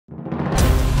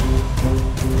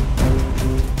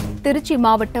திருச்சி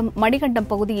மாவட்டம் மணிகண்டம்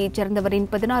பகுதியைச் சேர்ந்தவரின்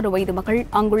 16 வயது மகள்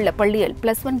அங்குள்ள பள்ளியில்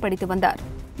 +1 படித்து வந்தார்.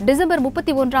 டிசம்பர்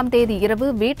 31ஆம் தேதி இரவு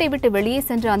வீட்டை விட்டு வெளியே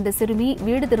சென்ற அந்த சிறுமி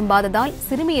வீடு திரும்பாததால்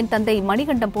சிறுமியின் தந்தை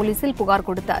மணிகண்டம் போலீசில் புகார்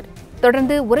கொடுத்தார்.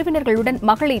 தொடர்ந்து உறவினர்களுடன்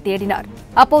மகளை தேடினார்.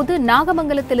 அப்போது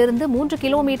நாகமங்கலத்திலிருந்து 3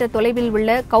 கிலோமீட்டர் தொலைவில்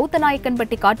உள்ள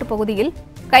கௌத்தநாயக்கன்பட்டி காட்டுப்பகுதியில்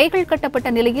கைகள் கட்டப்பட்ட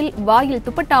நிலையில் வாயில்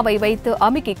துப்பட்டாவை வைத்து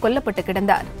அமுக்கி கொல்லப்பட்டு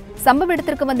கிடந்தார். சம்பவ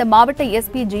இடத்திற்கு வந்த மாவட்ட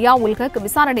எஸ்பி ஜியா உல்ஹக்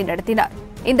விசாரணை நடத்தினார்.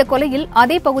 இந்த கொலையில்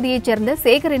அதே பகுதியைச் சேர்ந்த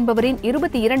சேகர் என்பவரின்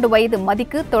 22 வயது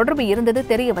மதிக்கு தொடர்பு இருந்தது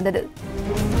தெரியவந்தது.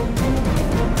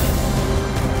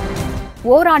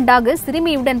 ஓராண்டாக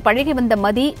சிறுமியுடன் பழகி வந்த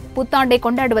மதி புத்தாண்டை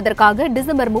கொண்டாடுவதற்காக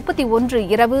டிசம்பர் 31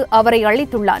 இரவு அவரை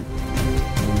அழைத்துள்ளான்.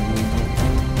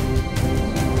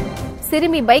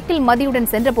 சிறுமி பைக்கில்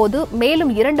மதியுடன் சென்றபோது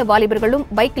மேலும் 2 வாலிபர்களும்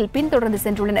பைக்கில் பின்தொடர்ந்து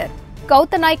சென்றுள்ளனர்.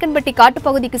 கௌத்தநாயக்கன்பட்டி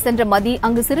காட்டுப்பகுதிக்கு சென்ற மதி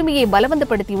அங்கு சிறுமியை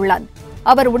பலவந்தப்படுத்தியுள்ளான்.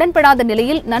 அவர் உடன்படாத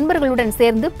நிலையில் நண்பர்களுடன்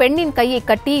சேர்ந்து பெண்ணின் கையை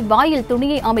கட்டி வாயில்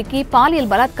துணியை அமுக்கி பாலியல்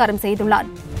பலாத்காரம் செய்துள்ளான்.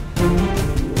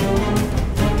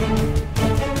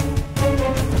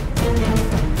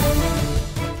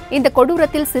 இந்த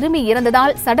கொடூரத்தில் சிறுமி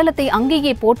இறந்ததால் சடலத்தை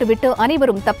அங்கேயே போட்டுவிட்டு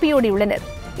அனைவரும் தப்பியோடியுள்ளனர்.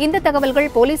 இந்த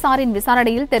தகவல்கள் போலீசாரின்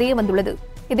விசாரணையில் தெரியவந்துள்ளது.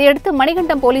 இதையடுத்து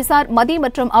மணிகண்டம் போலீசார் மதி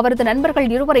மற்றும் அவரது நண்பர்கள்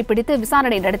இருவரை பிடித்து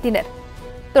விசாரணை நடத்தினர்.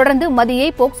 தொடர்ந்து மதியை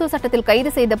போக்சோ சட்டத்தில்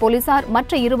கைது செய்த போலீசார்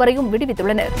மற்ற இருவரையும்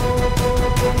விடுவித்துள்ளனர்.